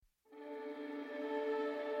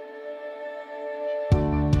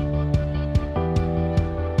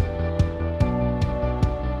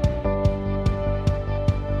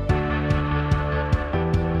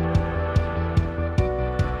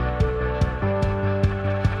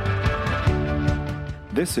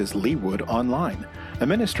This is Leawood Online, a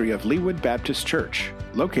ministry of Leawood Baptist Church,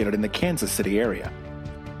 located in the Kansas City area.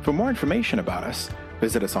 For more information about us,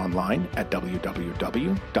 visit us online at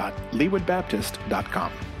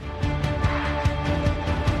www.leawoodbaptist.com.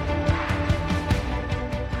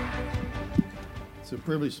 It's a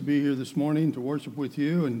privilege to be here this morning to worship with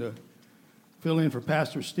you and to fill in for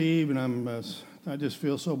Pastor Steve, and I just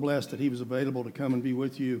feel so blessed that he was available to come and be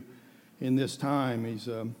with you in this time. He's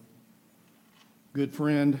a good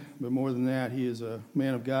friend, but more than that, he is a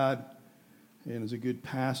man of God and is a good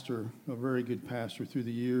pastor, a very good pastor through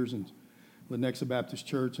the years, and Lenexa Baptist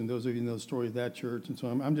Church, and those of you know the story of that church. And so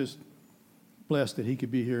I'm just blessed that he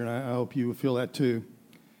could be here, and I hope you will feel that too.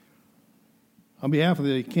 On behalf of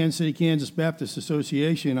the Kansas City, Kansas Baptist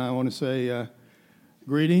Association, I want to say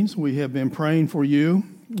greetings. We have been praying for you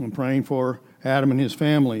and praying for Adam and his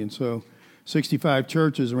family. And so 65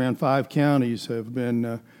 churches around 5 counties have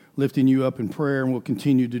been lifting you up in prayer, and we'll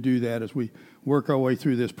continue to do that as we work our way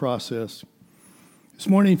through this process. This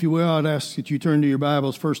morning, if you will, I'd ask that you turn to your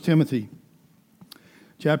Bibles, 1 Timothy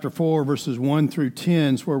chapter 4, verses 1 through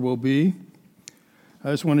 10 is where we'll be.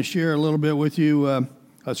 I just want to share a little bit with you a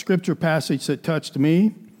scripture passage that touched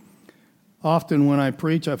me. Often when I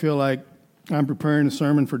preach, I feel like I'm preparing a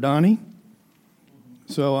sermon for Donnie.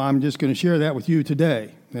 So I'm just going to share that with you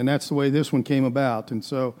today. And that's the way this one came about. And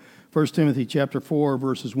so 1 Timothy chapter 4,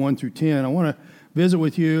 verses 1 through 10. I want to visit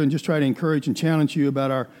with you and just try to encourage and challenge you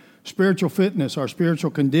about our spiritual fitness, our spiritual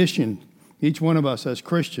condition, each one of us as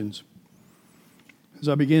Christians. As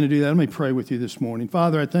I begin to do that, let me pray with you this morning.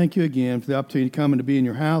 Father, I thank you again for the opportunity to come and to be in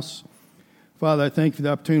your house. Father, I thank you for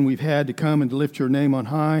the opportunity we've had to come and to lift your name on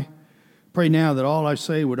high. Pray now that all I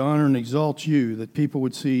say would honor and exalt you, that people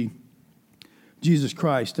would see Jesus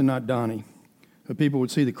Christ and not Donnie, that people would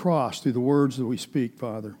see the cross through the words that we speak,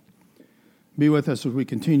 Father. Be with us as we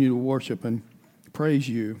continue to worship and praise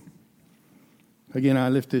you. Again, I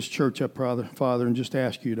lift this church up, Father, and just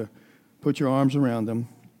ask you to put your arms around them,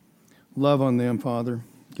 love on them, Father,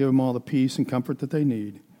 give them all the peace and comfort that they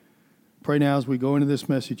need. Pray now as we go into this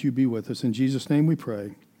message, you be with us. In Jesus' name we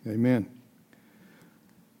pray. Amen.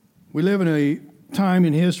 We live in a time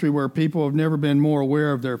in history where people have never been more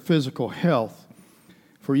aware of their physical health.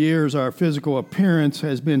 For years, our physical appearance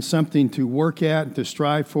has been something to work at and to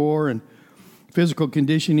strive for, and physical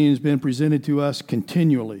conditioning has been presented to us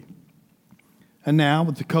continually. And now,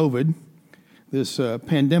 with the COVID, this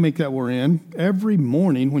pandemic that we're in, every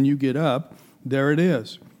morning when you get up, there it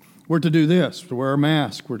is. We're to do this, to wear a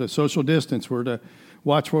mask, we're to social distance, we're to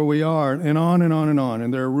watch where we are, and on and on and on.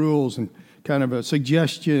 And there are rules and kind of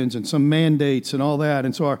suggestions and some mandates and all that.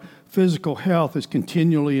 And so our physical health is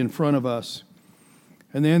continually in front of us.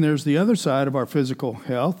 And then there's the other side of our physical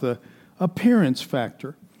health, the appearance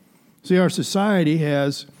factor. See, our society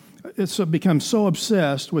it's become so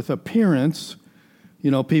obsessed with appearance. You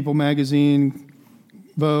know, People magazine,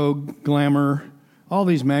 Vogue, Glamour, all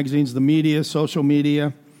these magazines, the media, social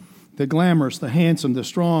media. The glamorous, the handsome, the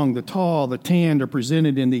strong, the tall, the tanned are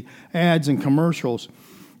presented in the ads and commercials.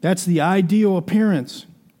 That's the ideal appearance.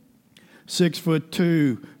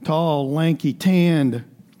 6'2", tall, lanky, tanned.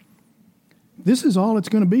 This is all it's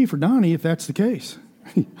going to be for Donnie if that's the case.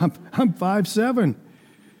 I'm 5'7".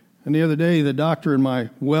 And the other day, the doctor in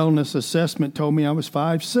my wellness assessment told me I was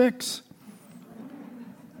 5'6".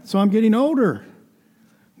 So I'm getting older.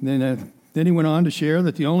 Then he went on to share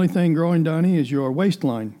that the only thing growing, Donnie, is your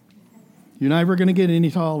waistline. You're never going to get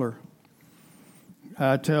any taller.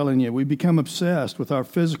 I'm telling you, we become obsessed with our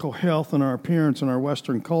physical health and our appearance in our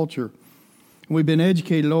Western culture. We've been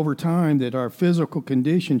educated over time that our physical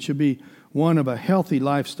condition should be one of a healthy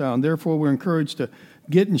lifestyle, and therefore we're encouraged to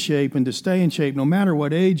get in shape and to stay in shape. No matter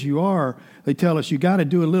what age you are, they tell us you got to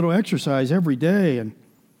do a little exercise every day, and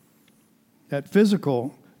that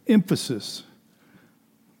physical emphasis.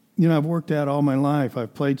 You know, I've worked out all my life.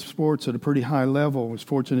 I've played sports at a pretty high level. I was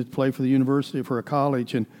fortunate to play for the university, for a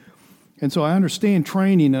college. And so I understand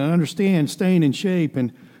training, and I understand staying in shape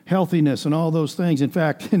and healthiness and all those things. In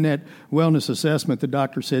fact, in that wellness assessment, the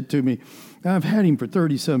doctor said to me, I've had him for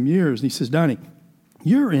 30-some years. And he says, Donnie,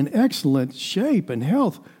 you're in excellent shape and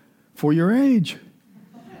health for your age.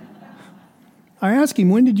 I asked him,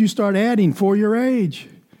 when did you start adding for your age?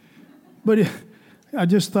 But I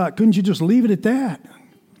just thought, couldn't you just leave it at that?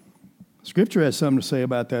 Scripture has something to say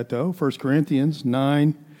about that, though. 1 Corinthians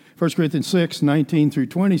 6, 19 through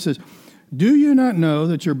 20 says, do you not know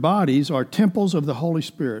that your bodies are temples of the Holy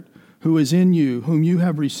Spirit, who is in you, whom you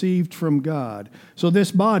have received from God? So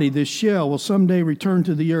this body, this shell, will someday return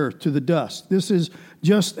to the earth, to the dust. This is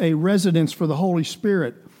just a residence for the Holy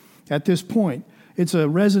Spirit at this point. It's a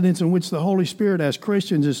residence in which the Holy Spirit, as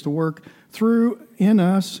Christians, is to work in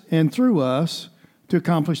us and through us to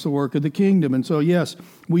accomplish the work of the kingdom. And so, yes,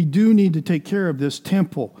 we do need to take care of this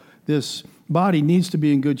temple. This body needs to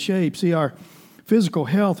be in good shape. See, our physical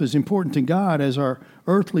health is important to God, as our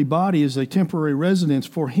earthly body is a temporary residence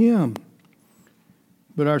for Him.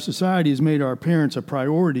 But our society has made our appearance a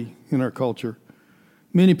priority in our culture.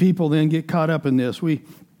 Many people then get caught up in this. We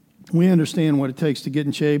understand what it takes to get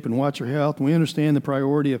in shape and watch our health. We understand the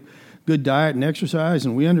priority of good diet and exercise,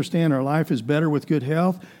 and we understand our life is better with good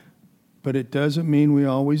health. But it doesn't mean we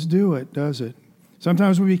always do it, does it?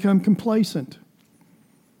 Sometimes we become complacent.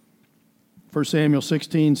 1 Samuel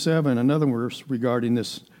 16:7, another verse regarding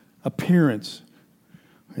this appearance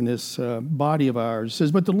in this body of ours. It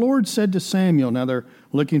says, "But the Lord said to Samuel," now they're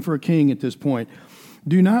looking for a king at this point,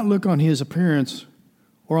 "Do not look on his appearance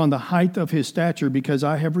or on the height of his stature, because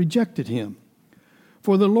I have rejected him.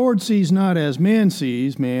 For the Lord sees not as man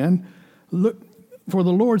sees, for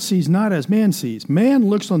the Lord sees not as man sees. Man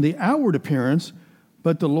looks on the outward appearance,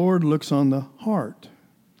 but the Lord looks on the heart."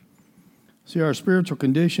 See, our spiritual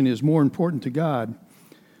condition is more important to God.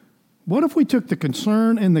 What if we took the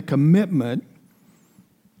concern and the commitment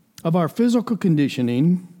of our physical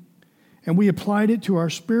conditioning and we applied it to our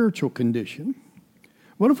spiritual condition?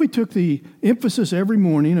 What if we took the emphasis every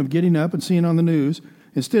morning of getting up and seeing on the news,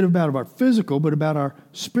 instead of about our physical, but about our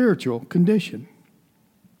spiritual condition?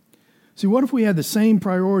 See, what if we had the same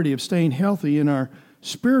priority of staying healthy in our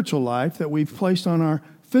spiritual life that we've placed on our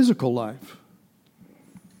physical life?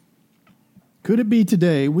 Could it be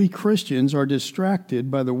today we Christians are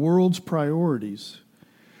distracted by the world's priorities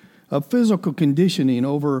of physical conditioning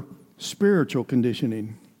over spiritual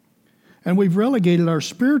conditioning? And we've relegated our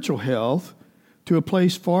spiritual health to a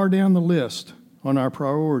place far down the list on our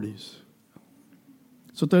priorities.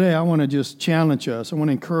 So today I want to just challenge us. I want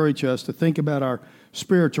to encourage us to think about our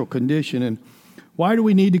spiritual condition and why do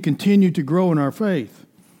we need to continue to grow in our faith?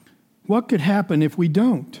 What could happen if we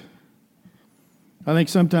don't? I think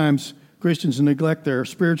sometimes Christians neglect their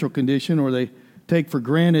spiritual condition, or they take for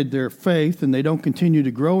granted their faith and they don't continue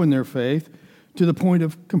to grow in their faith to the point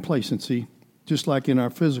of complacency, just like in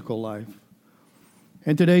our physical life.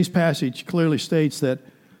 And today's passage clearly states that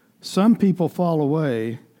some people fall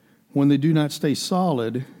away when they do not stay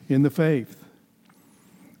solid in the faith.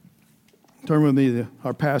 Turn with me to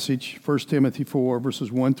our passage, 1 Timothy 4,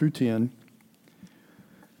 verses 1 through 10.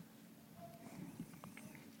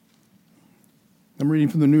 I'm reading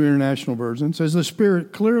from the New International Version. It says, "The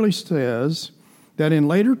Spirit clearly says that in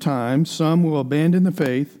later times some will abandon the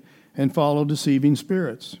faith and follow deceiving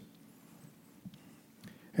spirits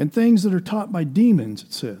and things that are taught by demons,"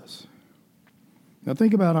 it says. Now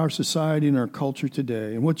think about our society and our culture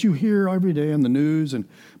today and what you hear every day on the news and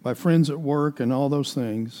by friends at work and all those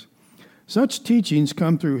things. Such teachings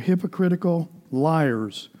come through hypocritical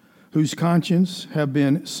liars whose conscience have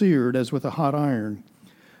been seared as with a hot iron.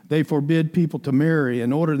 They forbid people to marry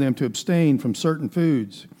and order them to abstain from certain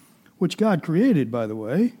foods, which God created, by the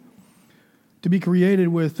way, to be created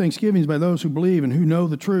with thanksgivings by those who believe and who know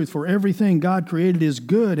the truth. For everything God created is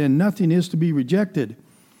good, and nothing is to be rejected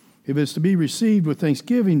if it's to be received with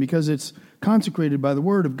thanksgiving, because it's consecrated by the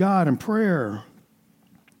word of God and prayer.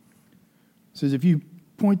 It says if you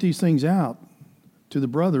point these things out to the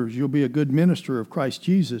brothers, you'll be a good minister of Christ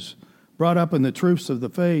Jesus, brought up in the truths of the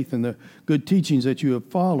faith and the good teachings that you have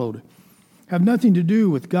followed. Have nothing to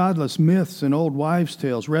do with godless myths and old wives'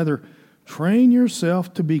 tales. Rather, train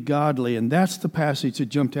yourself to be godly. And that's the passage that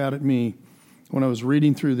jumped out at me when I was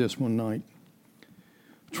reading through this one night.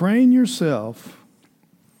 Train yourself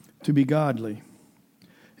to be godly.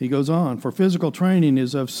 He goes on, "For physical training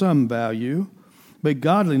is of some value, but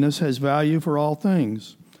godliness has value for all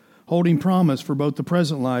things, holding promise for both the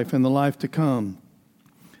present life and the life to come.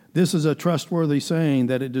 This is a trustworthy saying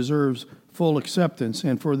that it deserves full acceptance,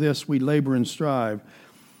 and for this we labor and strive,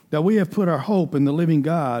 that we have put our hope in the living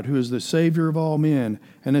God, who is the Savior of all men,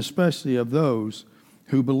 and especially of those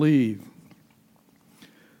who believe."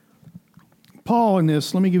 Paul in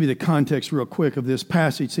this, let me give you the context real quick of this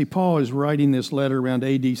passage. See, Paul is writing this letter around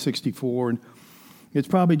AD 64, and it's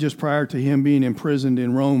probably just prior to him being imprisoned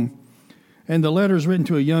in Rome. And the letter is written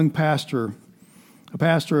to a young pastor, a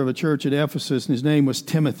pastor of a church at Ephesus, and his name was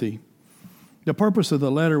Timothy. The purpose of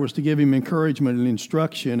the letter was to give him encouragement and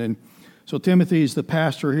instruction. And so Timothy is the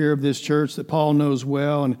pastor here of this church that Paul knows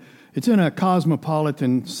well, and it's in a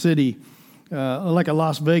cosmopolitan city, like a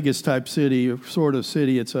Las Vegas type city, sort of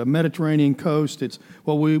city. It's a Mediterranean coast. It's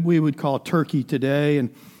what we would call Turkey today.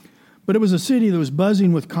 But it was a city that was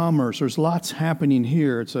buzzing with commerce. There's lots happening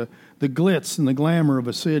here. It's the glitz and the glamour of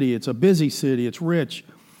a city. It's a busy city. It's rich.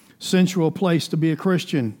 sensual place to be a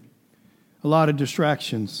Christian. A lot of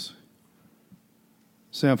distractions.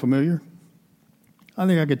 Sound familiar? I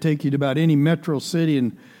think I could take you to about any metro city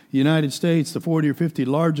in the United States, the 40 or 50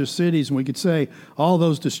 largest cities, and we could say all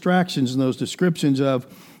those distractions and those descriptions of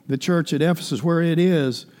the church at Ephesus, where it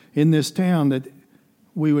is in this town, that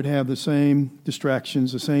we would have the same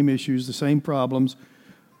distractions, the same issues, the same problems.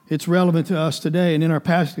 It's relevant to us today. And in our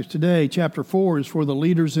passage today, chapter 4 is for the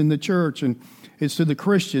leaders in the church, and it's to the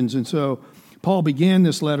Christians. And so Paul began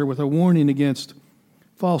this letter with a warning against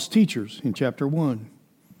false teachers in chapter 1.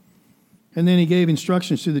 And then he gave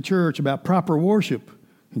instructions to the church about proper worship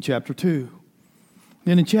in chapter 2.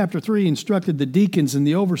 Then in chapter 3, he instructed the deacons and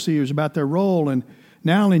the overseers about their role. And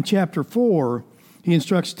now in chapter 4, he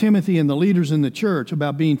instructs Timothy and the leaders in the church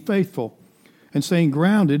about being faithful and staying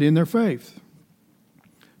grounded in their faith.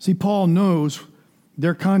 See, Paul knows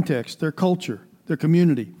their context, their culture, their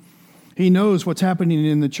community. He knows what's happening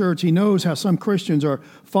in the church. He knows how some Christians are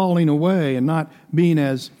falling away and not being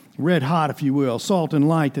as red hot, if you will, salt and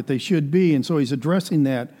light that they should be. And so he's addressing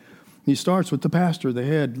that. He starts with the pastor, the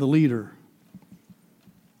head, the leader.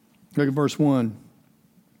 Look at verse 1.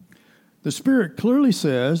 The Spirit clearly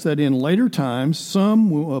says that in later times,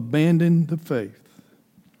 some will abandon the faith.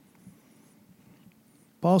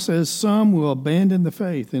 Paul says some will abandon the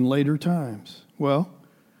faith in later times. Well,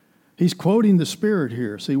 he's quoting the Spirit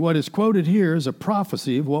here. See, what is quoted here is a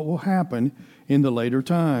prophecy of what will happen in the later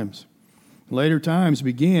times. Later times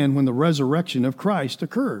began when the resurrection of Christ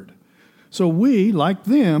occurred. So we, like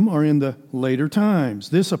them, are in the later times.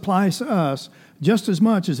 This applies to us just as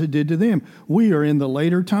much as it did to them. We are in the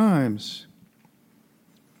later times.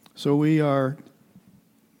 So we are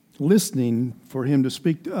listening for him to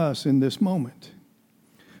speak to us in this moment.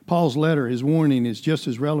 Paul's letter, his warning, is just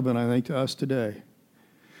as relevant, I think, to us today.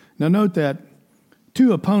 Now note that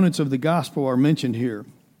two opponents of the gospel are mentioned here.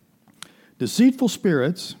 Deceitful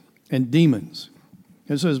spirits and demons.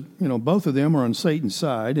 It says, both of them are on Satan's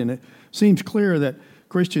side, and it seems clear that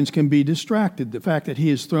Christians can be distracted. The fact that he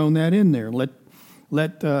has thrown that in there.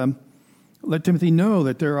 Let Timothy know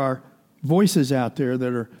that there are voices out there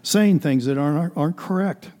that are saying things that aren't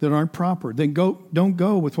correct, that aren't proper. Then don't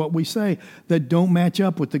go with what we say, that don't match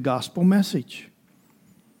up with the gospel message.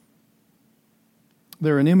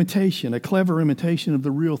 They're an imitation, a clever imitation of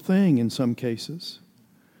the real thing in some cases.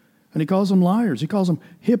 And he calls them liars. He calls them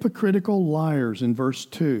hypocritical liars in verse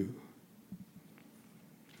 2.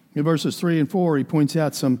 In verses 3 and 4, he points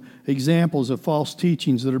out some examples of false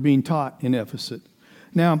teachings that are being taught in Ephesus.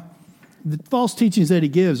 Now, the false teachings that he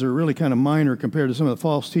gives are really kind of minor compared to some of the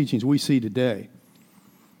false teachings we see today.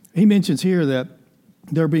 He mentions here that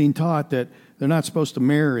they're being taught that they're not supposed to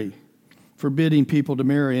marry, forbidding people to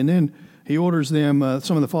marry. And then he orders them,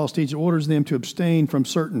 some of the false teachers orders them to abstain from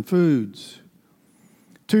certain foods.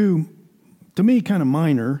 To me, kind of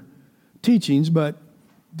minor teachings, but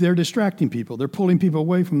they're distracting people. They're pulling people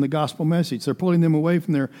away from the gospel message. They're pulling them away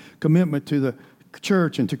from their commitment to the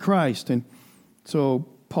church and to Christ. And so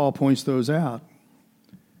Paul points those out.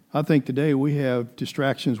 I think today we have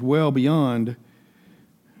distractions well beyond.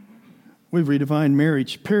 We've redefined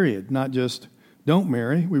marriage, period, not just don't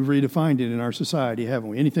marry. We've redefined it in our society, haven't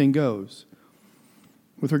we? Anything goes.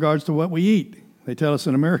 With regards to what we eat, they tell us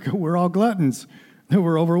in America we're all gluttons, that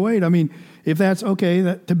we're overweight. I mean, if that's okay,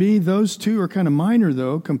 that to me, those two are kind of minor,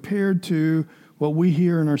 though, compared to what we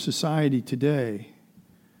hear in our society today.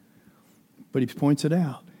 But he points it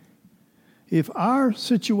out. If our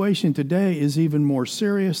situation today is even more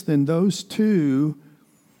serious than those two,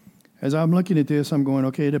 as I'm looking at this, I'm going,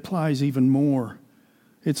 okay, it applies even more.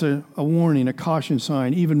 It's a warning, a caution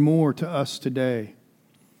sign, even more to us today.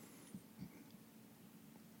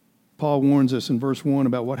 Paul warns us in verse 1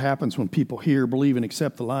 about what happens when people hear, believe, and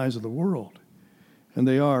accept the lies of the world. And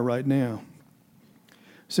they are right now.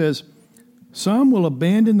 It says, some will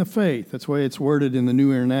abandon the faith. That's the way it's worded in the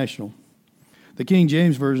New International. The King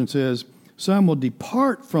James Version says, some will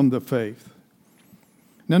depart from the faith.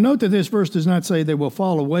 Now note that this verse does not say they will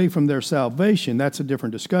fall away from their salvation. That's a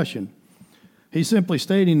different discussion. He's simply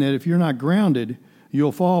stating that if you're not grounded,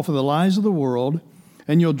 you'll fall for the lies of the world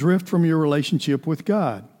and you'll drift from your relationship with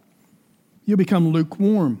God. You'll become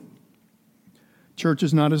lukewarm. Church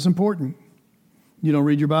is not as important. You don't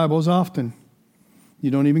read your Bible as often. You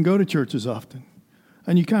don't even go to church as often.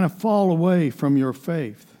 And you kind of fall away from your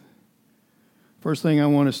faith. First thing I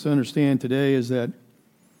want us to understand today is that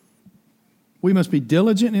we must be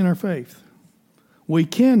diligent in our faith. We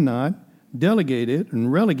cannot delegate it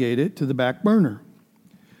and relegate it to the back burner.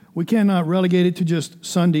 We cannot relegate it to just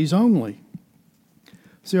Sundays only.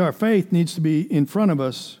 See, our faith needs to be in front of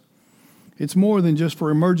us. It's more than just for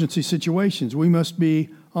emergency situations. We must be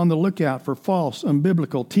on the lookout for false,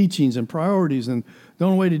 unbiblical teachings and priorities. And the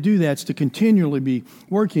only way to do that is to continually be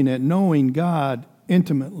working at knowing God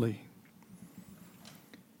intimately.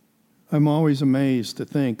 I'm always amazed to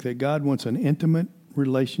think that God wants an intimate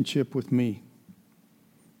relationship with me.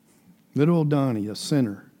 Little old Donnie, a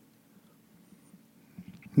sinner,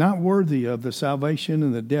 not worthy of the salvation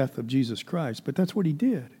and the death of Jesus Christ, but that's what he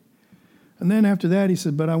did. And then after that, he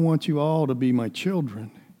said, but I want you all to be my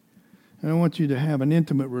children. And I want you to have an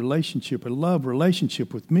intimate relationship, a love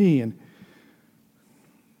relationship with me. And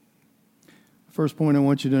the first point I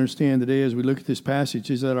want you to understand today as we look at this passage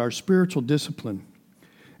is that our spiritual discipline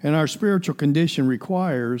and our spiritual condition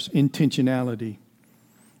requires intentionality.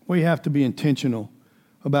 We have to be intentional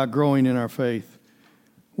about growing in our faith.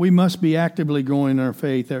 We must be actively growing in our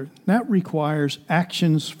faith. That requires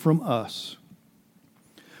actions from us.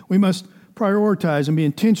 We must prioritize and be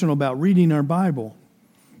intentional about reading our Bible,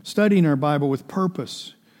 studying our Bible with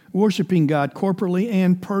purpose, worshiping God corporately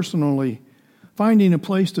and personally, finding a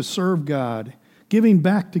place to serve God, giving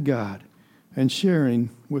back to God, and sharing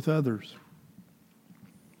with others.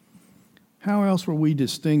 How else will we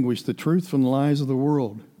distinguish the truth from the lies of the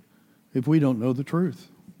world if we don't know the truth?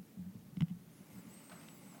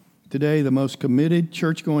 Today, the most committed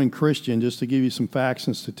church-going Christian, just to give you some facts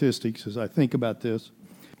and statistics as I think about this.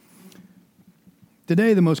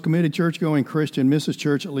 Today, the most committed church-going Christian misses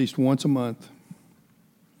church at least once a month.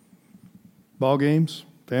 Ball games,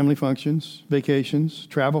 family functions, vacations,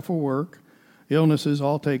 travel for work, illnesses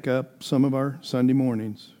all take up some of our Sunday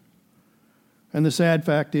mornings. And the sad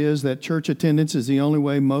fact is that church attendance is the only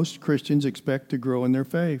way most Christians expect to grow in their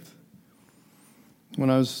faith. When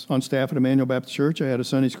I was on staff at Emmanuel Baptist Church, I had a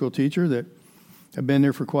Sunday school teacher that had been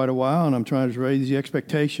there for quite a while, and I'm trying to raise the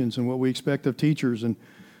expectations and what we expect of teachers, and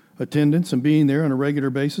attendance and being there on a regular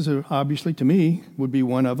basis, obviously to me, would be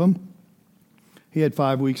one of them. He had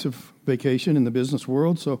 5 weeks of vacation in the business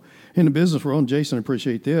world. So in the business world, and Jason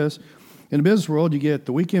appreciate this, in the business world, you get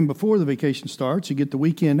the weekend before the vacation starts, you get the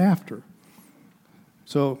weekend after.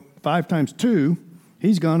 So 5 times 2,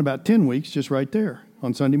 he's gone about 10 weeks just right there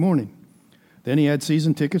on Sunday morning. Then he had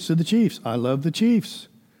season tickets to the Chiefs. I love the Chiefs.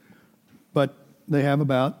 But they have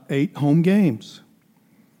about 8 home games.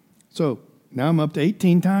 So now I'm up to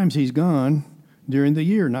 18 times he's gone during the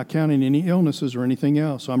year, not counting any illnesses or anything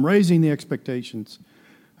else. So I'm raising the expectations.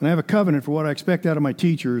 And I have a covenant for what I expect out of my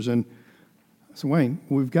teachers. And I said, Wayne,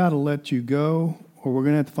 we've got to let you go, or we're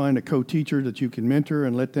going to have to find a co-teacher that you can mentor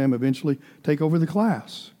and let them eventually take over the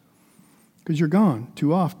class. Because you're gone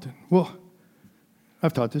too often. Well,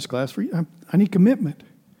 I've taught this class for you. I need commitment.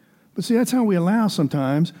 But see, that's how we allow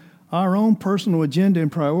sometimes our own personal agenda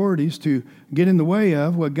and priorities to get in the way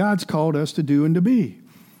of what God's called us to do and to be.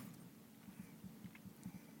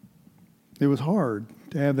 It was hard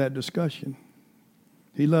to have that discussion.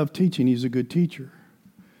 He loved teaching. He's a good teacher.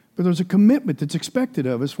 But there's a commitment that's expected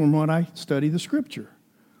of us from what I study the Scripture.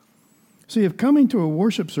 See, if coming to a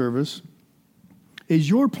worship service is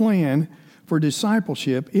your plan for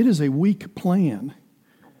discipleship, it is a weak plan.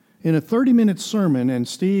 In a 30-minute sermon, and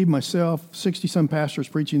Steve, myself, 60-some pastors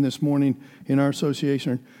preaching this morning in our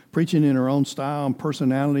association, preaching in our own style and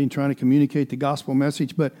personality and trying to communicate the gospel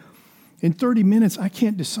message, but in 30 minutes, I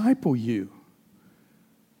can't disciple you.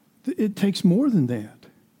 It takes more than that.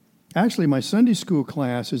 Actually, my Sunday school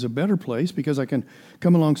class is a better place because I can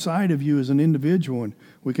come alongside of you as an individual, and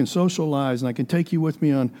we can socialize, and I can take you with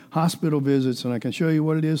me on hospital visits, and I can show you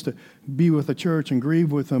what it is to be with a church and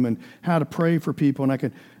grieve with them and how to pray for people, and I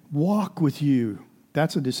can walk with you.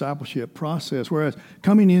 That's a discipleship process. Whereas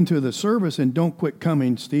coming into the service and don't quit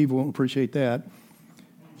coming, Steve won't appreciate that.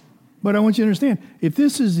 But I want you to understand, if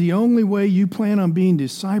this is the only way you plan on being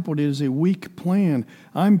discipled, it is a weak plan.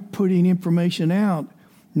 I'm putting information out.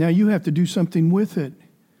 Now you have to do something with it.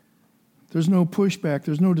 There's no pushback.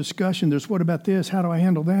 There's no discussion. There's what about this? How do I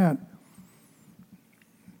handle that?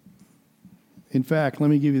 In fact, let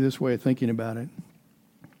me give you this way of thinking about it.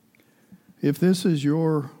 If this is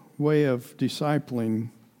your way of discipling,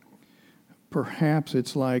 perhaps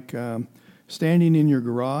it's like standing in your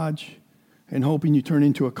garage and hoping you turn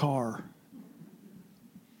into a car.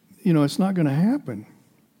 You know, it's not going to happen.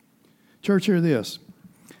 Church, hear this.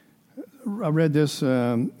 I read this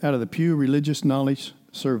out of the Pew Religious Knowledge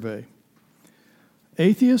Survey.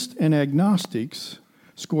 Atheists and agnostics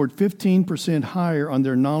scored 15% higher on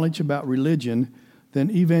their knowledge about religion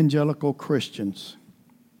than evangelical Christians.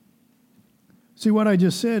 See, what I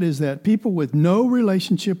just said is that people with no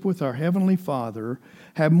relationship with our Heavenly Father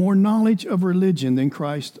have more knowledge of religion than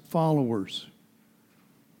Christ followers.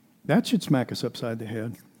 That should smack us upside the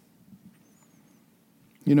head.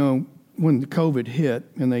 You know, when the COVID hit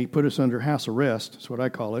and they put us under house arrest, that's what I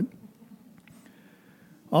call it,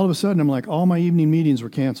 all of a sudden I'm like, all my evening meetings were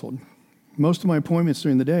canceled. Most of my appointments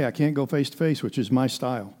during the day, I can't go face-to-face, which is my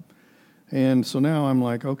style. And so now I'm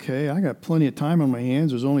like, okay, I got plenty of time on my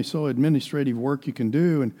hands. There's only so administrative work you can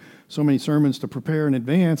do and so many sermons to prepare in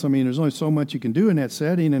advance. I mean, there's only so much you can do in that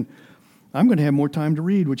setting, and I'm going to have more time to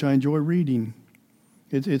read, which I enjoy reading.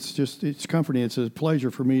 It's comforting. It's a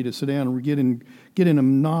pleasure for me to sit down and get in a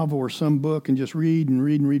novel or some book and just read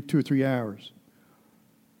 2 or 3 hours.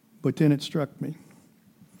 But then it struck me.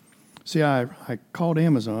 See, I called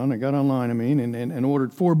Amazon. I got online, and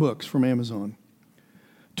ordered 4 books from Amazon.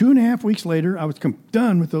 2.5 weeks later, I was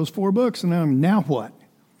done with those 4 books, and now what?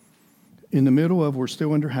 In the middle of, we're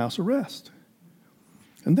still under house arrest.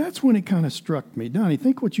 And that's when it kind of struck me. Donnie,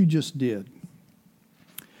 think what you just did.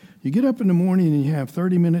 You get up in the morning and you have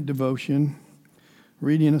 30-minute devotion,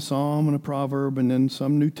 reading a psalm and a proverb and then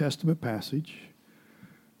some New Testament passage.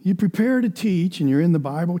 You prepare to teach and you're in the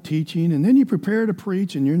Bible teaching, and then you prepare to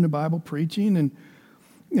preach and you're in the Bible preaching,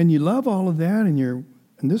 and you love all of that, and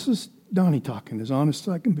this is Donnie talking, as honest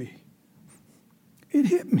as I can be. It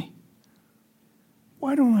hit me.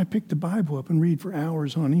 Why don't I pick the Bible up and read for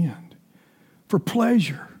hours on end? For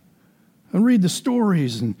pleasure. And read the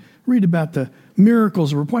stories and read about the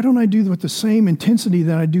miracles. Or why don't I do it with the same intensity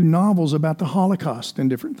that I do novels about the Holocaust and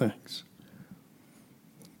different things?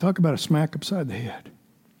 Talk about a smack upside the head.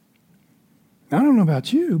 I don't know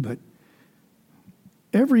about you, but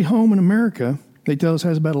every home in America, they tell us,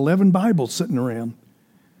 has about 11 Bibles sitting around.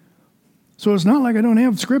 So it's not like I don't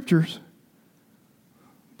have scriptures.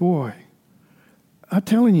 Boy, I'm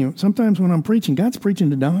telling you, sometimes when I'm preaching, God's preaching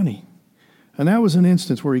to Donnie. And that was an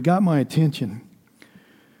instance where he got my attention.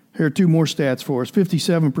 Here are 2 more stats for us.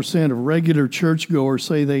 57% of regular churchgoers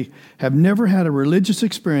say they have never had a religious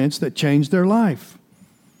experience that changed their life.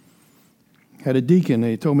 Had a deacon,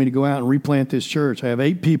 they told me to go out and replant this church. I have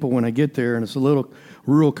 8 people when I get there, and it's a little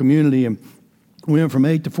rural community, and we went from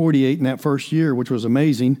 8 to 48 in that first year, which was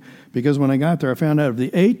amazing, because when I got there, I found out of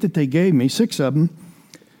the 8 that they gave me, 6 of them,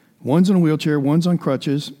 one's in a wheelchair, one's on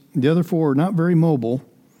crutches, the other 4 are not very mobile.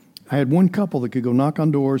 I had 1 couple that could go knock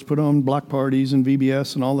on doors, put on block parties and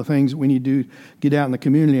VBS and all the things that we need to do, get out in the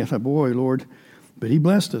community. I thought, boy, Lord. But he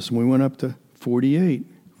blessed us, and we went up to 48.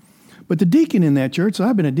 But the deacon in that church, so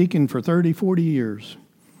I've been a deacon for 30, 40 years.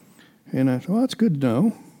 And I thought, well, that's good to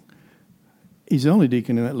know. He's the only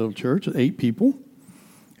deacon in that little church, 8 people.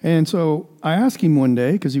 And so I asked him one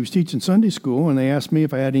day, because he was teaching Sunday school, and they asked me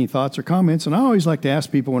if I had any thoughts or comments. And I always like to ask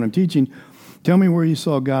people when I'm teaching, tell me where you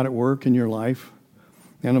saw God at work in your life.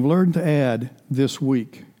 And I've learned to add this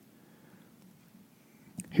week.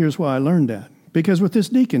 Here's why I learned that. Because with this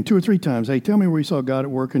deacon, 2 or 3 times, hey, tell me where you saw God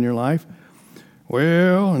at work in your life.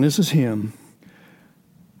 Well, and this is him.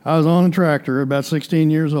 I was on a tractor about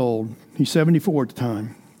 16 years old. He's 74 at the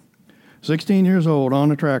time. 16 years old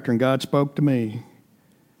on a tractor, and God spoke to me.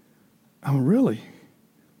 Oh, really?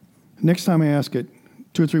 Next time I ask it,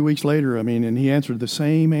 2 or 3 weeks later, and he answered the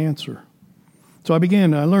same answer. So I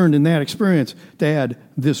learned in that experience to add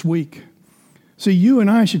this week. See, you and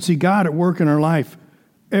I should see God at work in our life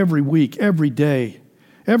every week, every day.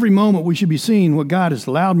 Every moment we should be seeing what God has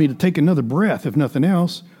allowed me to take another breath, if nothing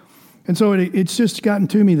else. And so it's just gotten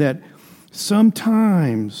to me that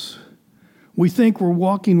sometimes we think we're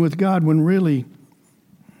walking with God when really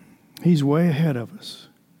He's way ahead of us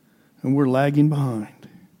and we're lagging behind.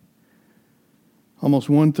 Almost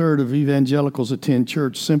 1/3 of evangelicals attend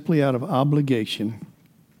church simply out of obligation.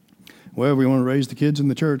 Well, we want to raise the kids in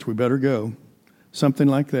the church, we better go. Something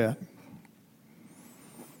like that.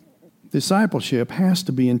 Discipleship has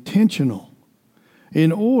to be intentional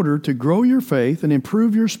in order to grow your faith and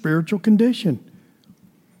improve your spiritual condition.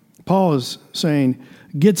 Paul is saying,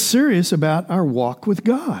 get serious about our walk with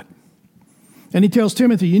God. And he tells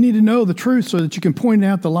Timothy, you need to know the truth so that you can point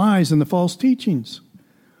out the lies and the false teachings.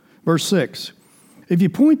 Verse 6, if you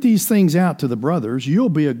point these things out to the brothers, you'll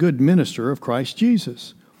be a good minister of Christ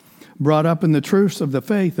Jesus, brought up in the truths of the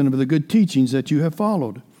faith and of the good teachings that you have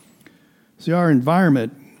followed. See, our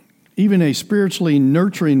environment, even a spiritually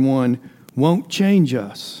nurturing one, won't change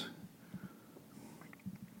us.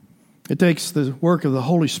 It takes the work of the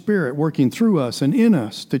Holy Spirit working through us and in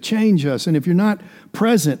us to change us. And if you're not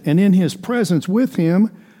present and in His presence with Him,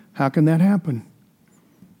 how can that happen?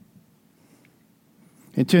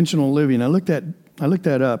 Intentional living. I looked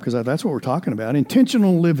that up because that's what we're talking about.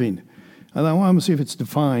 Intentional living. I thought, well, I'm going to see if it's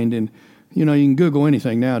defined. And, you can Google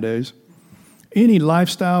anything nowadays. Any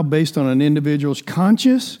lifestyle based on an individual's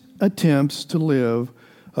conscious attempts to live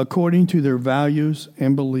according to their values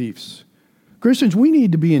and beliefs. Christians, we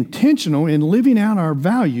need to be intentional in living out our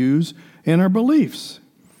values and our beliefs.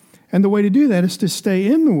 And the way to do that is to stay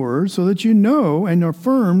in the Word so that you know and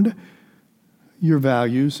affirmed your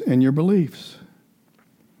values and your beliefs.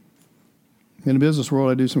 In the business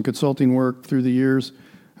world, I do some consulting work through the years,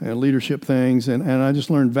 leadership things, and I just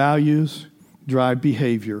learned values drive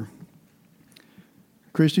behavior.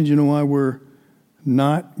 Christians, you know why we're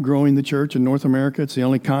not growing the church in North America? It's the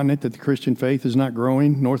only continent that the Christian faith is not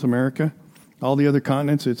growing, North America. All the other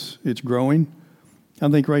continents, it's growing. I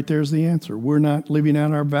think right there's the answer. We're not living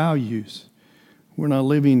out our values. We're not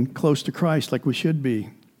living close to Christ like we should be.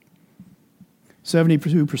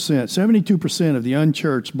 72% of the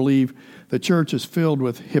unchurched believe the church is filled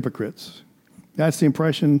with hypocrites. That's the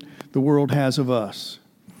impression the world has of us.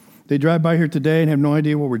 They drive by here today and have no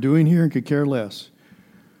idea what we're doing here and could care less.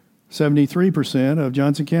 73% of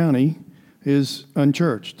Johnson County is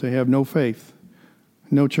unchurched. They have no faith,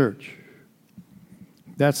 no church.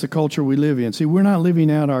 That's the culture we live in. See, we're not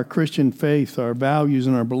living out our Christian faith, our values,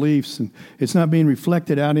 and our beliefs, and it's not being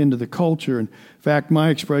reflected out into the culture. In fact, my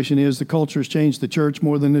expression is the culture has changed the church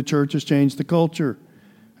more than the church has changed the culture,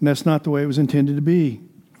 and that's not the way it was intended to be.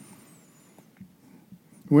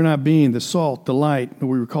 We're not being the salt, the light that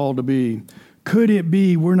we were called to be. Could it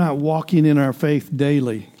be we're not walking in our faith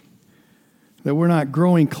daily? That we're not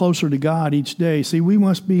growing closer to God each day? See, we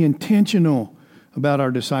must be intentional about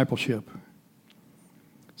our discipleship.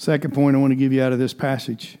 Second point I want to give you out of this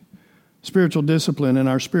passage. Spiritual discipline and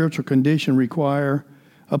our spiritual condition require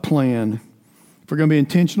a plan. If we're going to be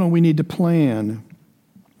intentional, we need to plan.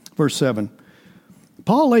 Verse 7.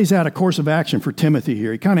 Paul lays out a course of action for Timothy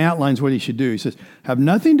here. He kind of outlines what he should do. He says, have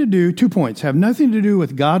nothing to do, 2 points, have nothing to do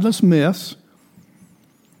with godless myths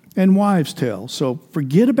and wives' tales. So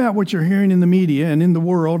forget about what you're hearing in the media and in the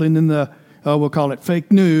world and in the, we'll call it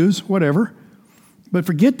fake news, whatever. But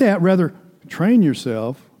forget that. Rather, train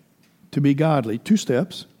yourself to be godly. 2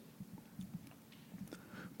 steps.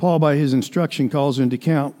 Paul, by his instruction, calls into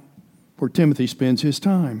account where Timothy spends his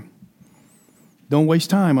time. Don't waste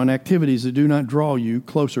time on activities that do not draw you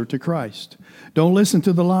closer to Christ. Don't listen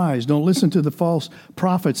to the lies. Don't listen to the false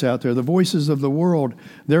prophets out there, the voices of the world.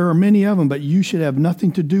 There are many of them, but you should have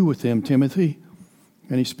nothing to do with them, Timothy.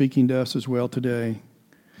 And he's speaking to us as well today.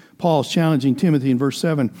 Paul's challenging Timothy in verse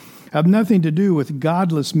 7. Have nothing to do with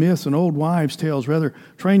godless myths and old wives' tales. Rather,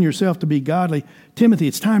 train yourself to be godly. Timothy,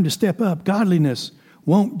 it's time to step up. Godliness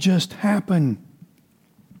won't just happen.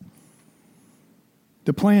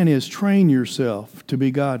 The plan is train yourself to be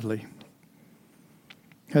godly.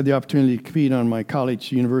 Had the opportunity to compete on my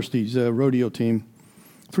college university's rodeo team.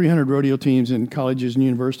 300 rodeo teams in colleges and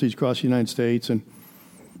universities across the United States, and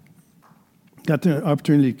got the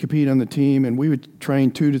opportunity to compete on the team. And we would train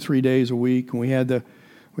 2 to 3 days a week, and we had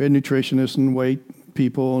nutritionists and weight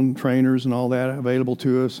people and trainers and all that available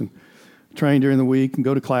to us, and train during the week and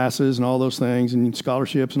go to classes and all those things and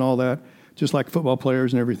scholarships and all that, just like football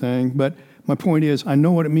players and everything. But my point is, I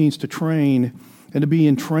know what it means to train and to be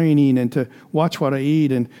in training and to watch what I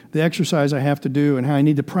eat and the exercise I have to do and how I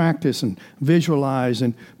need to practice and visualize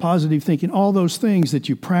and positive thinking, all those things that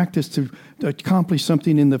you practice to accomplish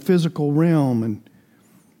something in the physical realm. And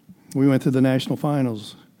we went to the national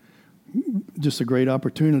finals. Just a great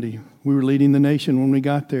opportunity. We were leading the nation when we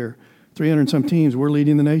got there. 300 and some teams, we're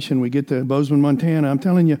leading the nation. We get to Bozeman, Montana. I'm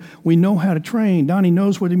telling you, we know how to train. Donnie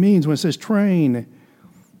knows what it means when it says train.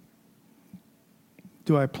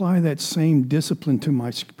 Do I apply that same discipline to my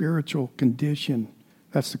spiritual condition?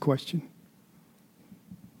 That's the question.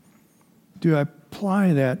 Do I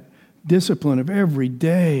apply that discipline of every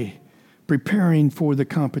day preparing for the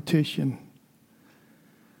competition?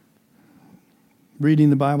 Reading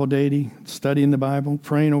the Bible daily, studying the Bible,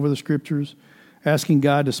 praying over the Scriptures, asking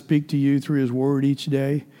God to speak to you through His Word each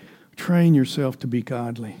day. Train yourself to be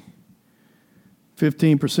godly.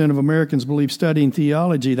 15% of Americans believe studying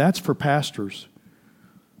theology, that's for pastors.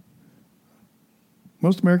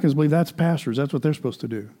 Most Americans believe that's pastors. That's what they're supposed to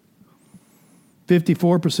do.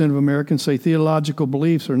 54% of Americans say theological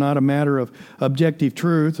beliefs are not a matter of objective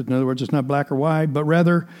truth. In other words, it's not black or white, but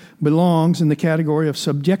rather belongs in the category of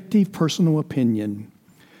subjective personal opinion.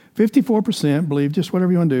 54% believe just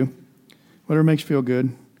whatever you want to do, whatever makes you feel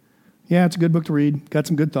good. Yeah, it's a good book to read. Got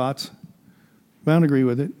some good thoughts. I don't agree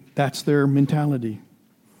with it. That's their mentality.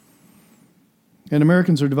 And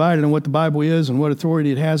Americans are divided on what the Bible is and what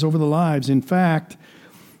authority it has over their lives. In fact,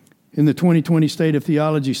 in the 2020 State of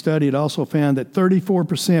Theology study, it also found that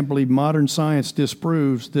 34% believe modern science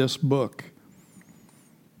disproves this book.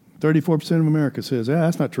 34% of America says,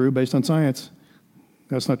 that's not true based on science.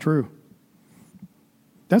 That's not true.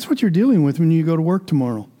 That's what you're dealing with when you go to work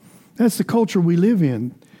tomorrow. That's the culture we live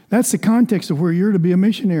in. That's the context of where you're to be a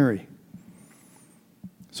missionary.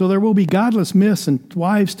 So there will be godless myths and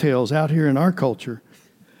wives' tales out here in our culture,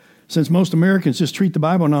 since most Americans just treat the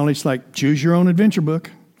Bible knowledge like choose your own adventure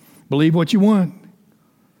book, believe what you want.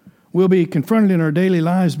 We'll be confronted in our daily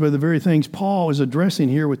lives by the very things Paul is addressing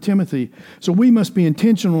here with Timothy. So we must be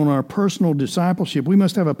intentional in our personal discipleship. We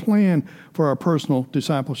must have a plan for our personal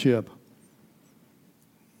discipleship.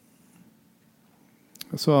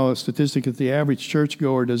 I saw a statistic that the average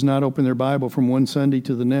churchgoer does not open their Bible from one Sunday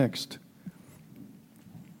to the next.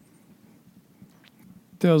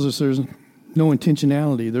 Tells us there's no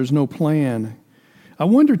intentionality. There's no plan. I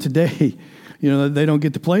wonder today, they don't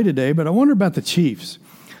get to play today, but I wonder about the Chiefs.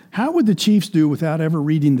 How would the Chiefs do without ever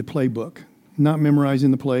reading the playbook, not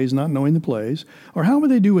memorizing the plays, not knowing the plays? Or how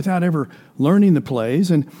would they do without ever learning the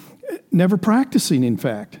plays and never practicing, in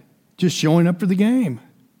fact, just showing up for the game?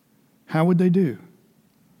 How would they do?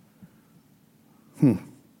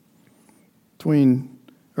 Between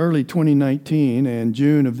early 2019 and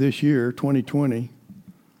June of this year, 2020,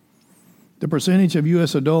 the percentage of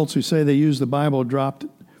U.S. adults who say they use the Bible dropped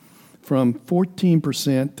from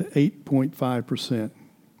 14% to 8.5%.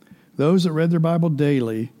 Those that read their Bible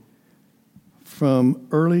daily from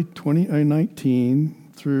early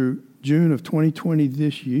 2019 through June of 2020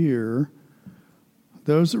 this year,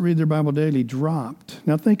 those that read their Bible daily dropped.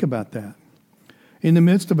 Now think about that. In the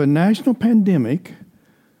midst of a national pandemic,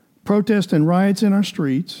 protests and riots in our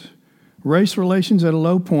streets, race relations at a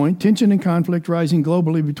low point, tension and conflict rising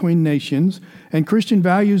globally between nations, and Christian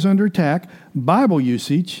values under attack, Bible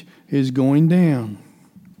usage is going down.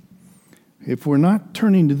 If we're not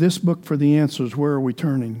turning to this book for the answers, where are we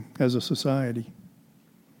turning as a society?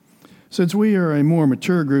 Since we are a more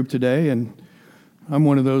mature group today, and I'm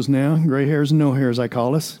one of those now, gray hairs and no hairs I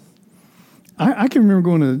call us, I can remember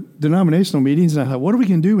going to denominational meetings and I thought, what are we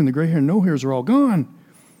going to do when the gray hair and no hairs are all gone?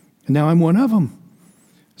 And now I'm one of them.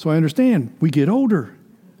 So I understand, we get older.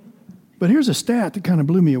 But here's a stat that kind of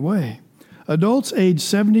blew me away. Adults age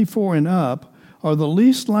 74 and up are the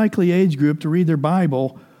least likely age group to read their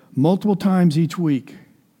Bible multiple times each week,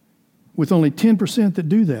 with only 10% that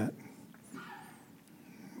do that.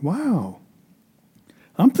 Wow.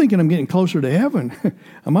 I'm thinking I'm getting closer to heaven.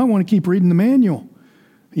 I might want to keep reading the manual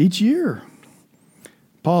each year.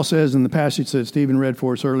 Paul says in the passage that Stephen read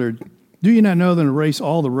for us earlier, do you not know that in a race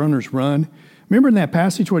all the runners run? Remember in that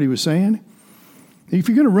passage what he was saying? If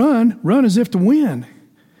you're going to run as if to win.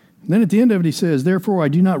 And then at the end of it he says, therefore I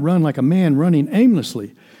do not run like a man running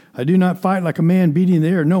aimlessly. I do not fight like a man beating the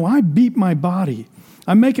air. No, I beat my body.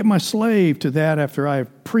 I make it my slave to that after I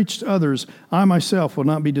have preached to others. I myself will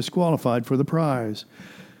not be disqualified for the prize.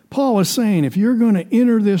 Paul is saying if you're going to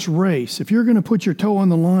enter this race, if you're going to put your toe on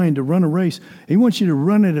the line to run a race, he wants you to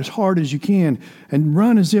run it as hard as you can and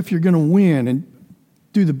run as if you're going to win and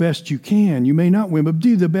do the best you can. You may not win, but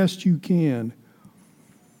do the best you can.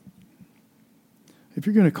 If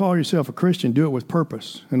you're going to call yourself a Christian, do it with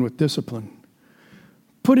purpose and with discipline.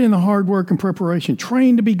 Put in the hard work and preparation.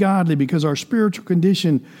 Train to be godly because our spiritual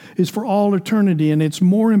condition is for all eternity and it's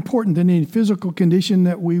more important than any physical condition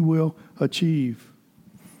that we will achieve.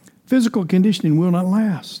 Physical conditioning will not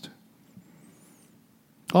last.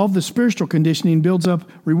 All of the spiritual conditioning builds up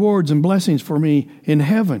rewards and blessings for me in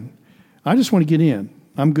heaven. I just want to get in.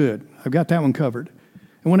 I'm good. I've got that one covered.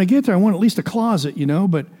 And when I get there, I want at least a closet,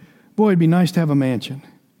 but boy, it'd be nice to have a mansion.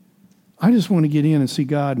 I just want to get in and see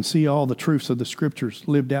God and see all the truths of the Scriptures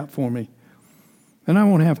lived out for me. And I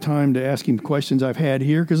won't have time to ask him questions I've had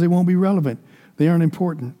here because they won't be relevant. They aren't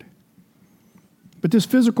important. But this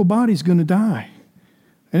physical body's going to die.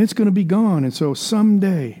 And it's going to be gone. And so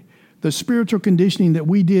someday, the spiritual conditioning that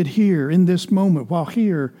we did here in this moment while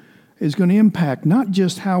here is going to impact not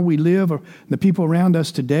just how we live or the people around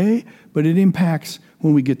us today, but it impacts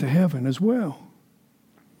when we get to heaven as well.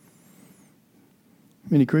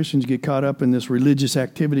 Many Christians get caught up in this religious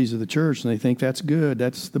activities of the church, and they think that's good,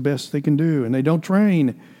 that's the best they can do, and they don't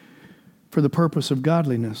train for the purpose of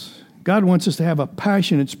godliness. God wants us to have a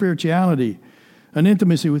passionate spirituality, an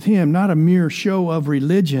intimacy with Him, not a mere show of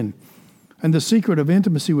religion. And the secret of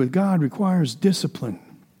intimacy with God requires discipline.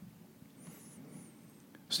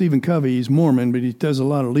 Stephen Covey, he's Mormon, but he does a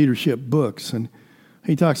lot of leadership books, and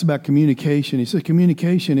he talks about communication. He says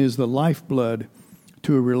communication is the lifeblood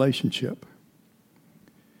to a relationship.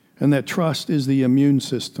 And that trust is the immune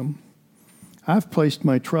system. I've placed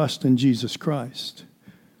my trust in Jesus Christ.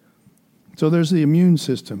 So there's the immune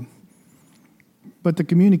system. But the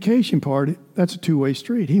communication part, that's a two-way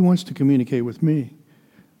street. He wants to communicate with me.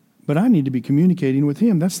 But I need to be communicating with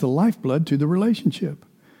Him. That's the lifeblood to the relationship.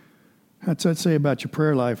 What's that say about your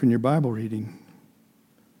prayer life and your Bible reading?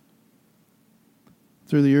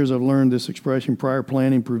 Through the years, I've learned this expression, prior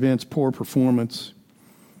planning prevents poor performance.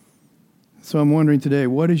 So I'm wondering today,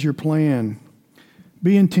 what is your plan?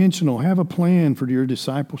 Be intentional. Have a plan for your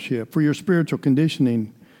discipleship, for your spiritual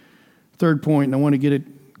conditioning. Third point, and I want to get it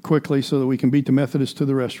quickly so that we can beat the Methodists to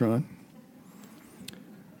the restaurant.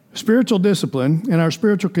 Spiritual discipline and our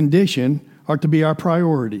spiritual condition are to be our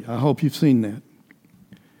priority. I hope you've seen that.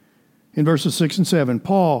 In verses 6 and 7,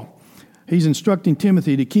 Paul, he's instructing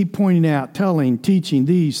Timothy to keep pointing out, telling, teaching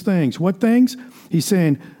these things. What things? He's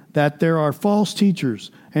saying that there are false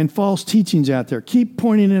teachers and false teachings out there. Keep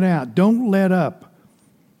pointing it out. Don't let up.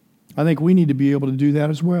 I think we need to be able to do that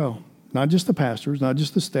as well. Not just the pastors, not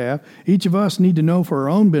just the staff. Each of us need to know for our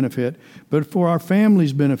own benefit, but for our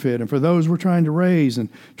family's benefit and for those we're trying to raise and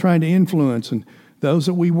trying to influence and those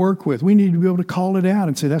that we work with. We need to be able to call it out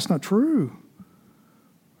and say, that's not true.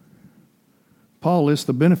 Paul lists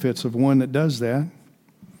the benefits of one that does that.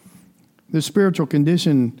 The spiritual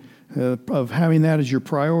condition of having that as your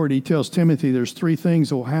priority tells Timothy there's 3 things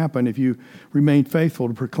that will happen if you remain faithful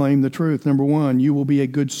to proclaim the truth. Number 1, you will be a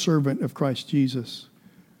good servant of Christ Jesus.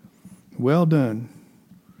 Well done.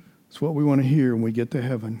 That's what we want to hear when we get to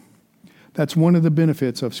heaven. That's one of the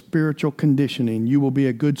benefits of spiritual conditioning. You will be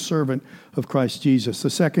a good servant of Christ Jesus. The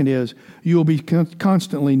second is you will be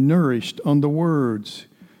constantly nourished on the words.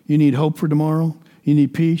 You need hope for tomorrow. You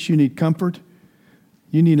need peace. You need comfort.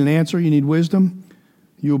 You need an answer. You need wisdom.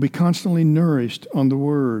 You will be constantly nourished on the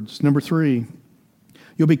words. Number 3,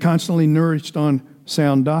 you'll be constantly nourished on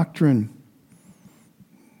sound doctrine.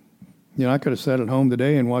 You know, I could have sat at home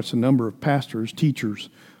today and watched a number of pastors, teachers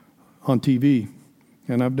on TV.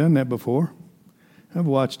 And I've done that before. I've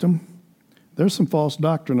watched them. There's some false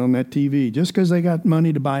doctrine on that TV. Just because they got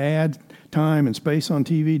money to buy ad time and space on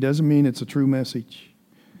TV doesn't mean it's a true message.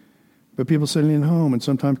 But people sitting at home, and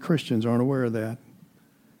sometimes Christians aren't aware of that.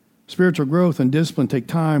 Spiritual growth and discipline take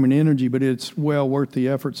time and energy, but it's well worth the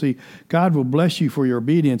effort. See, God will bless you for your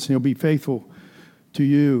obedience, and He'll be faithful to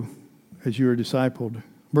you as you are discipled.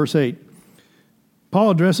 Verse 8,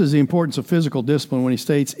 Paul addresses the importance of physical discipline when he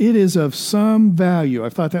states, it is of some value. I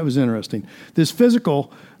thought that was interesting. This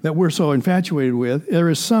physical that we're so infatuated with, there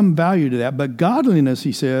is some value to that. But godliness,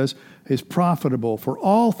 he says, is profitable for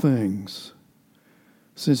all things,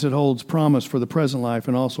 since it holds promise for the present life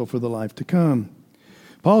and also for the life to come.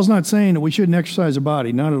 Paul's not saying that we shouldn't exercise the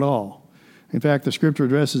body, not at all. In fact, the Scripture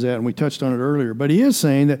addresses that, and we touched on it earlier. But he is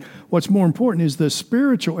saying that what's more important is the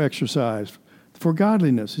spiritual exercise for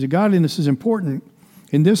godliness. Godliness is important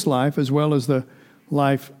in this life as well as the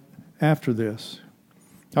life after this.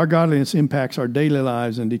 Our godliness impacts our daily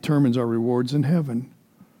lives and determines our rewards in heaven.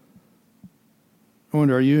 I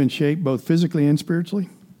wonder, are you in shape both physically and spiritually?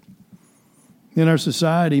 In our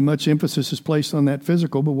society, much emphasis is placed on that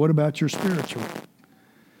physical, but what about your spiritual?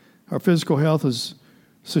 Our physical health is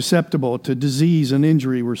susceptible to disease and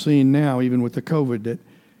injury we're seeing now, even with the COVID.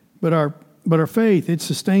 But our faith, it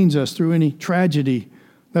sustains us through any tragedy.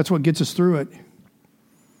 That's what gets us through it.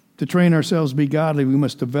 To train ourselves to be godly, we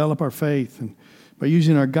must develop our faith and by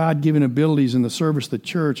using our God-given abilities in the service of the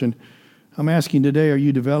church. And I'm asking today, are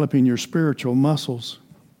you developing your spiritual muscles?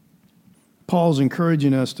 Paul's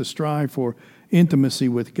encouraging us to strive for intimacy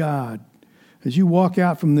with God. As you walk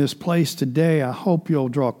out from this place today, I hope you'll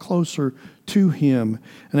draw closer to Him.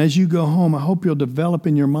 And as you go home, I hope you'll develop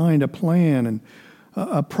in your mind a plan and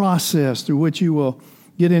a process through which you will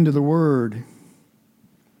get into the Word.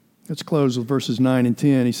 Let's close with verses 9 and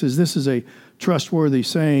 10. He says, this is a trustworthy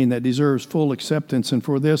saying that deserves full acceptance, and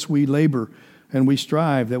for this we labor and we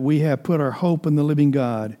strive, that we have put our hope in the living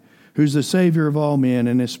God, who's the Savior of all men,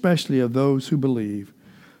 and especially of those who believe.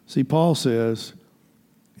 See, Paul says,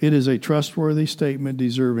 it is a trustworthy statement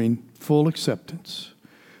deserving full acceptance.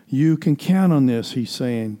 You can count on this, he's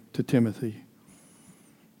saying to Timothy.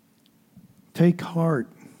 Take heart.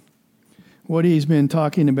 What he's been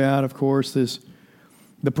talking about, of course,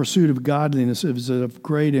 the pursuit of godliness is of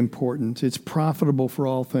great importance. It's profitable for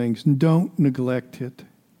all things. Don't neglect it.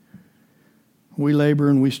 We labor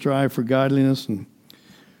and we strive for godliness, and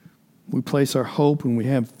we place our hope and we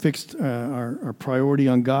have fixed our priority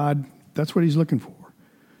on God. That's what He's looking for.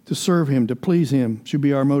 To serve Him, to please Him should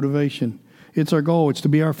be our motivation. It's our goal. It's to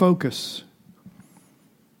be our focus.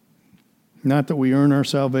 Not that we earn our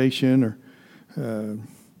salvation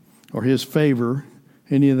or His favor,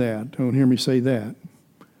 any of that. Don't hear me say that.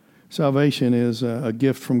 Salvation is a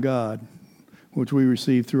gift from God, which we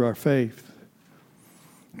receive through our faith.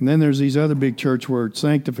 And then there's these other big church words,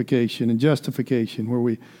 sanctification and justification,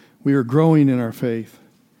 where we are growing in our faith.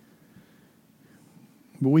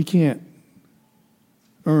 But we can't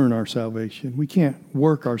earn our salvation. We can't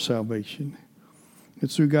work our salvation.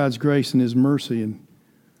 It's through God's grace and His mercy. And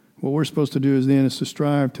What we're supposed to do is to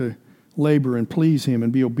strive to labor and please Him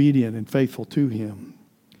and be obedient and faithful to Him.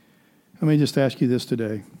 Let me just ask you this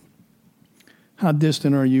today. How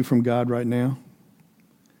distant are you from God right now?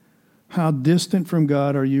 How distant from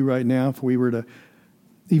God are you right now if we were to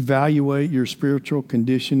evaluate your spiritual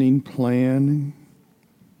conditioning plan?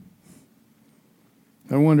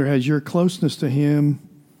 I wonder, has your closeness to Him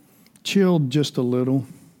chilled just a little?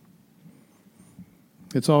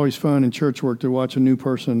 It's always fun in church work to watch a new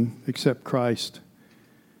person accept Christ.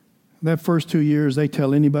 That first 2 years, they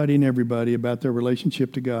tell anybody and everybody about their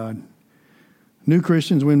relationship to God. New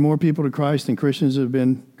Christians win more people to Christ than Christians that have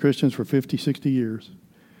been Christians for 50, 60 years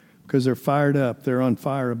because they're fired up. They're on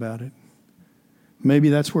fire about it. Maybe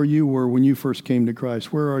that's where you were when you first came to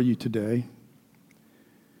Christ. Where are you today?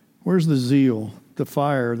 Where's the zeal, the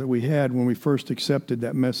fire that we had when we first accepted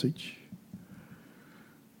that message?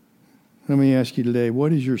 Let me ask you today,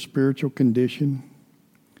 what is your spiritual condition?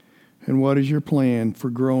 And what is your plan for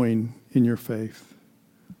growing in your faith?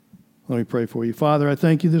 Let me pray for you. Father, I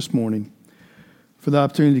thank you this morning for the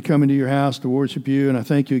opportunity to come into your house to worship you. And I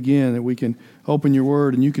thank you again that we can open your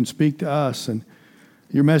word and you can speak to us. And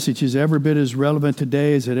your message is every bit as relevant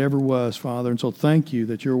today as it ever was, Father. And so thank you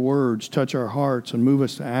that your words touch our hearts and move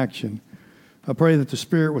us to action. I pray that the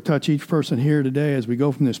Spirit will touch each person here today as we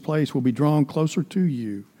go from this place. We'll be drawn closer to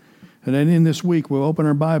you. And then in this week, we'll open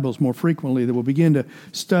our Bibles more frequently, that we'll begin to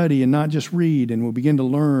study and not just read, and we'll begin to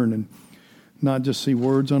learn and not just see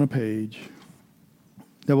words on a page.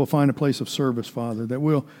 That we'll find a place of service, Father, that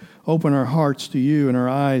we'll open our hearts to you and our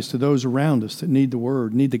eyes to those around us that need the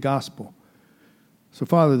word, need the gospel. So,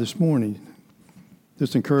 Father, this morning,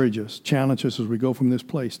 just encourage us, challenge us as we go from this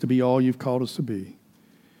place to be all you've called us to be.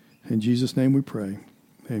 In Jesus' name we pray.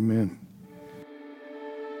 Amen.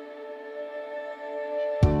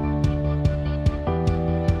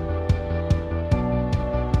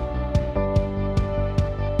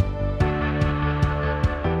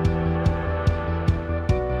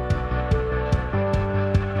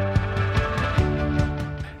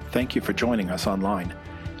 Thank you for joining us online.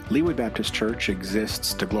 Leawood Baptist Church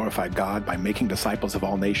exists to glorify God by making disciples of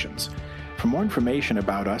all nations. For more information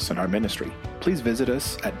about us and our ministry, please visit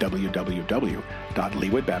us at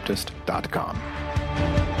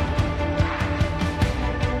www.leawoodbaptist.com.